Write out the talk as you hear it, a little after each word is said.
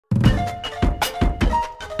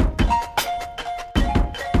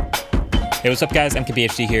Hey, what's up guys,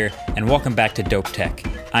 MKBHD here, and welcome back to Dope Tech.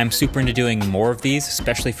 I'm super into doing more of these,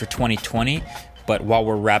 especially for 2020, but while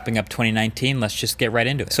we're wrapping up 2019, let's just get right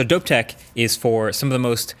into it. So Dope Tech is for some of the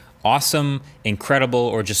most awesome, incredible,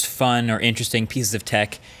 or just fun or interesting pieces of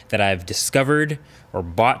tech that I've discovered or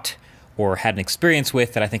bought or had an experience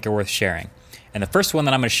with that I think are worth sharing. And the first one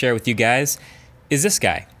that I'm going to share with you guys is this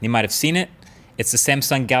guy. You might have seen it. It's the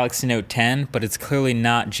Samsung Galaxy Note 10, but it's clearly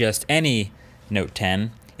not just any Note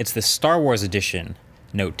 10. It's the Star Wars edition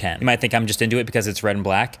Note 10. You might think I'm just into it because it's red and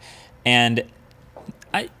black, and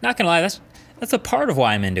not gonna lie, that's a part of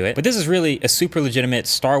why I'm into it. But this is really a super legitimate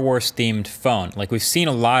Star Wars themed phone. Like, we've seen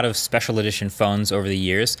a lot of special edition phones over the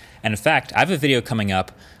years, and in fact, I have a video coming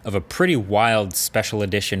up of a pretty wild special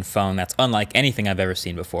edition phone that's unlike anything I've ever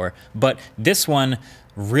seen before. But this one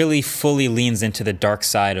really fully leans into the dark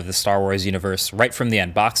side of the Star Wars universe right from the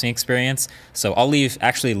unboxing experience. So I'll leave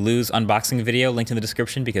actually Lou's unboxing video linked in the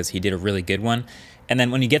description because he did a really good one. And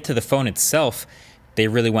then when you get to the phone itself, they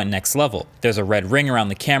really went next level. There's a red ring around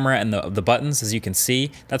the camera and the buttons, as you can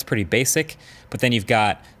see. That's pretty basic. But then you've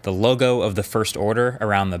got the logo of the First Order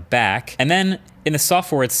around the back. And then in the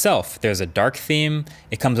software itself, there's a dark theme.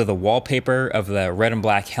 It comes with a wallpaper of the red and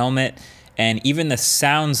black helmet. And even the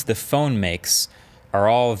sounds the phone makes are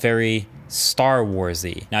all very Star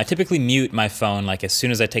Warsy. Now, I typically mute my phone, like as soon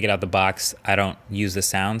as I take it out the box. I don't use the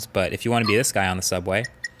sounds, but if you want to be this guy on the subway,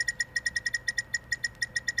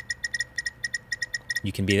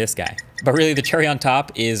 you can be this guy. But really the cherry on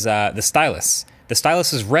top is the stylus. The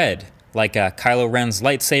stylus is red, like Kylo Ren's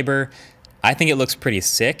lightsaber. I think it looks pretty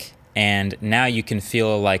sick, and now you can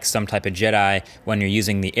feel like some type of Jedi when you're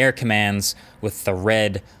using the air commands with the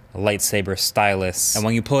red lightsaber stylus. And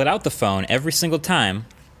when you pull it out the phone, every single time,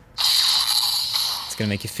 it's gonna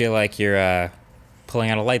make you feel like you're pulling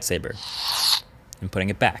out a lightsaber and putting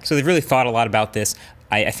it back. So they've really thought a lot about this.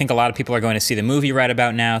 I think a lot of people are going to see the movie right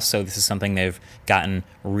about now, so this is something they've gotten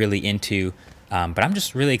really into. But I'm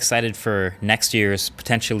just really excited for next year's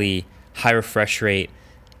potentially high refresh rate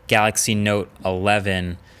Galaxy Note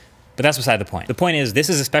 11. But that's beside the point. The point is, this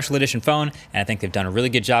is a special edition phone, and I think they've done a really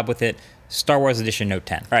good job with it. Star Wars Edition Note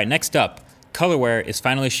 10. All right, next up, Colorware is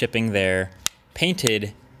finally shipping their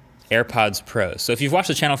painted AirPods Pros. So if you've watched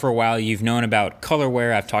the channel for a while, you've known about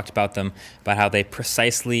Colorware. I've talked about them, about how they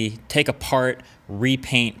precisely take apart,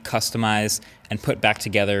 repaint, customize, and put back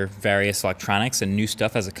together various electronics and new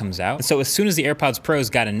stuff as it comes out. And so as soon as the AirPods Pros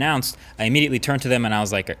got announced, I immediately turned to them and I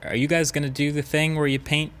was like, are you guys gonna do the thing where you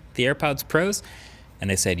paint the AirPods Pros? And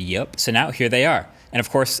they said, yep. So now here they are. And of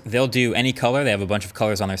course, they'll do any color. They have a bunch of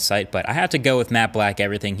colors on their site, but I had to go with matte black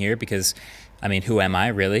everything here because, I mean, who am I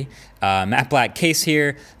really? Matte black case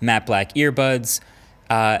here, matte black earbuds.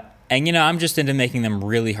 And you know, I'm just into making them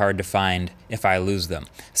really hard to find if I lose them.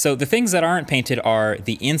 So the things that aren't painted are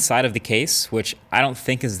the inside of the case, which I don't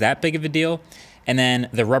think is that big of a deal. And then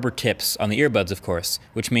the rubber tips on the earbuds, of course,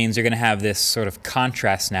 which means you're gonna have this sort of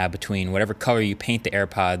contrast now between whatever color you paint the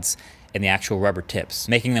AirPods and the actual rubber tips,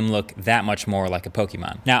 making them look that much more like a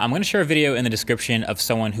Pokemon. Now, I'm gonna share a video in the description of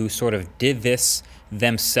someone who sort of did this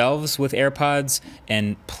themselves with AirPods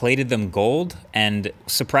and plated them gold and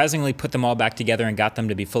surprisingly put them all back together and got them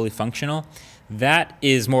to be fully functional. That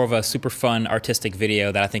is more of a super fun artistic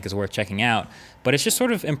video that I think is worth checking out, but it's just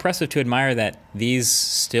sort of impressive to admire that these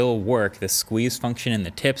still work. The squeeze function in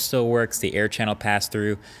the tip still works, the air channel pass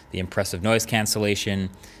through, the impressive noise cancellation,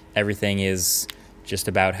 everything is just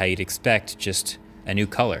about how you'd expect, just a new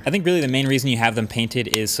color. I think really the main reason you have them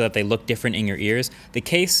painted is so that they look different in your ears. The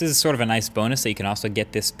case is sort of a nice bonus that you can also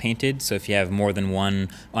get this painted, so if you have more than one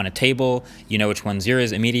on a table, you know which one's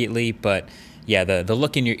yours immediately, but yeah, the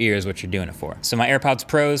look in your ear is what you're doing it for. So my AirPods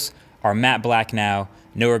Pros are matte black now,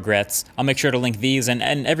 no regrets. I'll make sure to link these and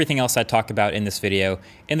everything else I talk about in this video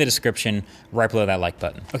in the description right below that like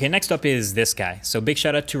button. Okay, next up is this guy. So big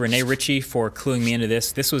shout out to Rene Ritchie for cluing me into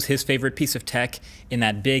this. This was his favorite piece of tech in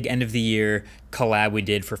that big end of the year collab we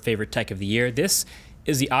did for favorite tech of the year. This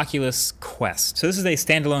is the Oculus Quest. So this is a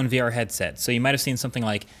standalone VR headset. So you might have seen something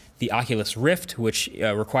like the Oculus Rift, which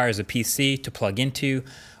requires a PC to plug into,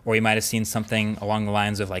 or you might have seen something along the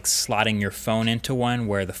lines of like slotting your phone into one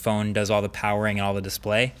where the phone does all the powering and all the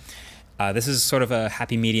display. This is sort of a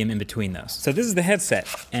happy medium in between those. So this is the headset,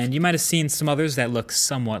 and you might have seen some others that look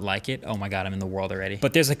somewhat like it. Oh my God, I'm in the world already.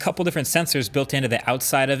 But there's a couple different sensors built into the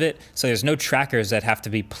outside of it, so there's no trackers that have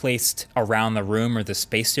to be placed around the room or the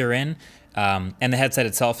space you're in. And the headset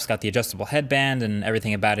itself has got the adjustable headband, and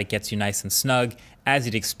everything about it gets you nice and snug, as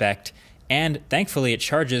you'd expect. And thankfully, it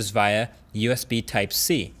charges via USB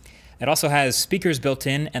Type-C. It also has speakers built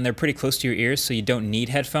in, and they're pretty close to your ears, so you don't need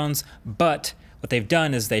headphones, but what they've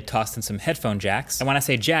done is they tossed in some headphone jacks. And when I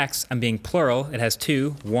say jacks, I'm being plural. It has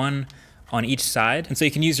two, one on each side. And so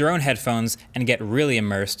you can use your own headphones and get really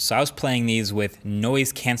immersed. So I was playing these with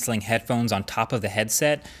noise canceling headphones on top of the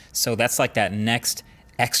headset. So that's like that next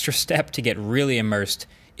extra step to get really immersed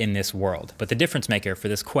in this world. But the difference maker for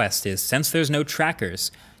this Quest is, since there's no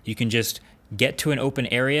trackers, you can just get to an open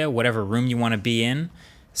area, whatever room you want to be in,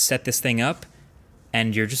 set this thing up,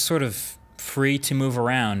 and you're just sort of free to move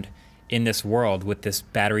around in this world with this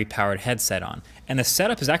battery-powered headset on. And the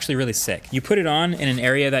setup is actually really sick. You put it on in an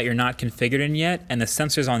area that you're not configured in yet, and the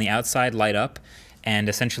sensors on the outside light up and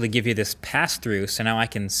essentially give you this pass-through, so now I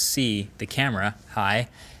can see the camera, hi,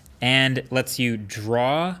 and lets you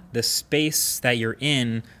draw the space that you're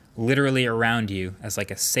in literally around you as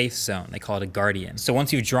like a safe zone. They call it a guardian. So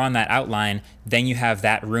once you've drawn that outline, then you have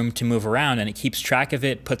that room to move around, and it keeps track of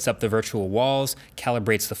it, puts up the virtual walls,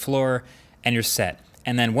 calibrates the floor, and you're set.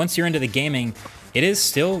 And then once you're into the gaming, it is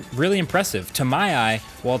still really impressive. To my eye,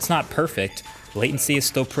 while it's not perfect, latency is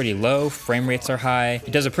still pretty low, frame rates are high.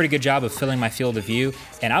 It does a pretty good job of filling my field of view,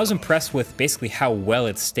 and I was impressed with basically how well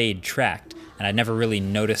it stayed tracked, and I never really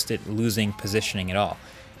noticed it losing positioning at all.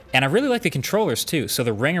 And I really like the controllers too. So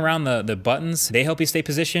the ring around the buttons, they help you stay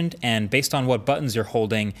positioned, and based on what buttons you're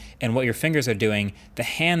holding and what your fingers are doing, the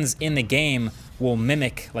hands in the game will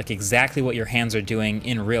mimic like exactly what your hands are doing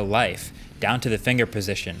in real life, down to the finger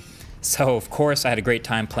position. So of course I had a great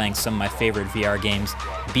time playing some of my favorite VR games.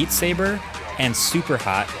 Beat Saber and Super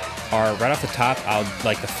Hot are right off the top,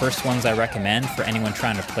 like the first ones I recommend for anyone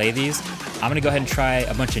trying to play these. I'm gonna go ahead and try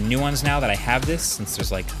a bunch of new ones now that I have this, since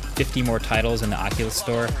there's like 50 more titles in the Oculus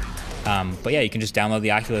store. But yeah, you can just download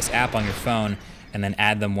the Oculus app on your phone and then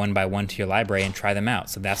add them one by one to your library and try them out.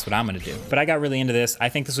 So that's what I'm gonna do. But I got really into this. I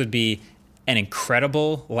think this would be an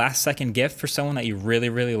incredible last second gift for someone that you really,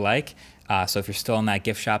 really like. So if you're still in that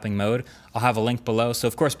gift shopping mode, I'll have a link below. So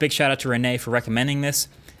of course, big shout out to Renee for recommending this,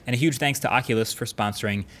 and a huge thanks to Oculus for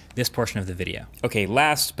sponsoring this portion of the video. Okay,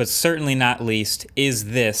 last but certainly not least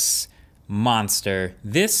is this monster.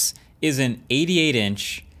 This is an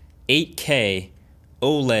 88-inch 8K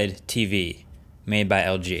OLED TV made by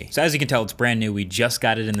LG. So as you can tell, it's brand new. We just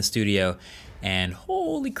got it in the studio, and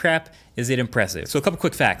holy crap, is it impressive. So a couple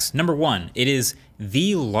quick facts. Number one, it is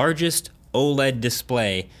the largest OLED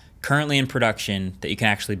display currently in production that you can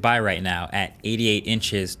actually buy right now at 88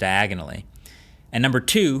 inches diagonally. And number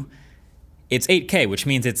two, it's 8K, which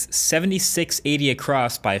means it's 7680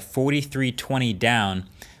 across by 4320 down,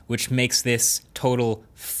 which makes this total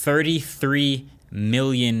 33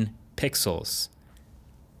 million pixels.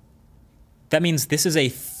 That means this is a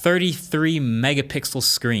 33 megapixel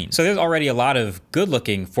screen. So there's already a lot of good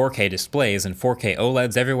looking 4K displays and 4K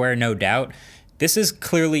OLEDs everywhere, no doubt. This is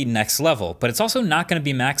clearly next level, but it's also not going to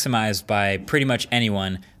be maximized by pretty much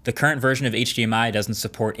anyone. The current version of HDMI doesn't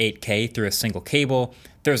support 8K through a single cable.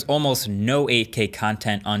 There's almost no 8K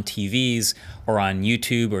content on TVs or on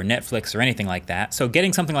YouTube or Netflix or anything like that. So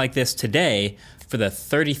getting something like this today for the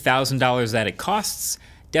 $30,000 that it costs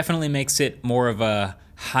definitely makes it more of a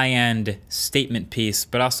high-end statement piece,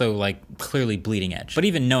 but also like clearly bleeding edge. But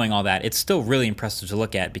even knowing all that, it's still really impressive to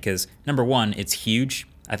look at because number one, it's huge.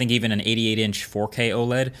 I think even an 88-inch 4K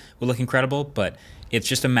OLED would look incredible, but it's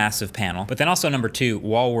just a massive panel. But then also number two,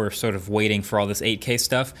 while we're sort of waiting for all this 8K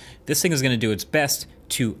stuff, this thing is gonna do its best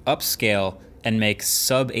to upscale and make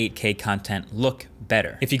sub 8K content look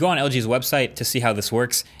better. If you go on LG's website to see how this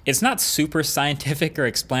works, it's not super scientific or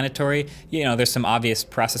explanatory. You know, there's some obvious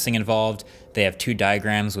processing involved. They have two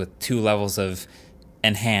diagrams with two levels of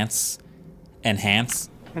enhance, enhance,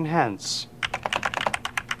 enhance,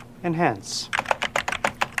 enhance,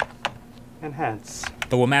 enhance.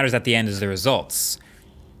 But what matters at the end is the results.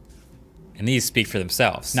 And these speak for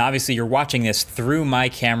themselves. Now, obviously, you're watching this through my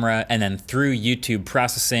camera and then through YouTube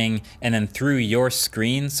processing and then through your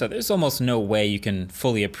screen. So there's almost no way you can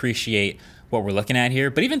fully appreciate what we're looking at here.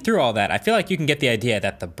 But even through all that, I feel like you can get the idea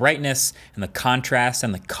that the brightness and the contrast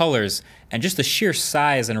and the colors and just the sheer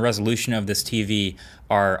size and resolution of this TV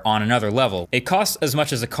are on another level. It costs as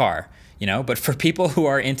much as a car, you know, but for people who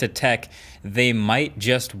are into tech, they might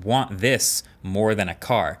just want this more than a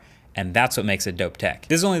car. And that's what makes it dope tech.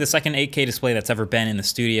 This is only the second 8K display that's ever been in the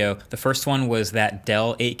studio. The first one was that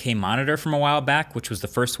Dell 8K monitor from a while back, which was the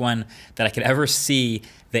first one that I could ever see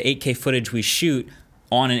the 8K footage we shoot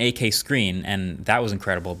on an 8K screen, and that was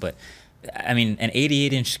incredible. But I mean, an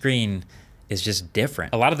 88-inch screen is just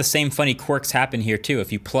different. A lot of the same funny quirks happen here too.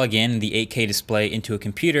 If you plug in the 8K display into a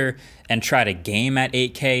computer and try to game at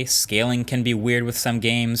 8K, scaling can be weird with some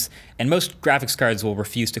games, and most graphics cards will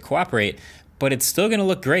refuse to cooperate. but it's still gonna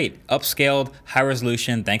look great. Upscaled, high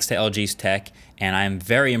resolution, thanks to LG's tech, and I'm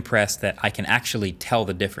very impressed that I can actually tell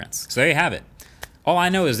the difference. So there you have it. All I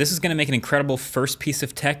know is this is gonna make an incredible first piece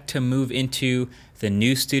of tech to move into the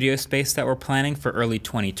new studio space that we're planning for early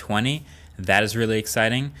 2020. That is really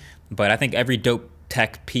exciting, but I think every dope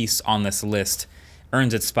tech piece on this list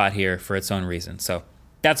earns its spot here for its own reason. So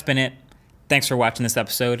that's been it. Thanks for watching this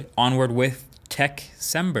episode. Onward with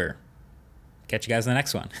Tech-Sember. Catch you guys in the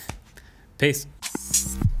next one. Peace.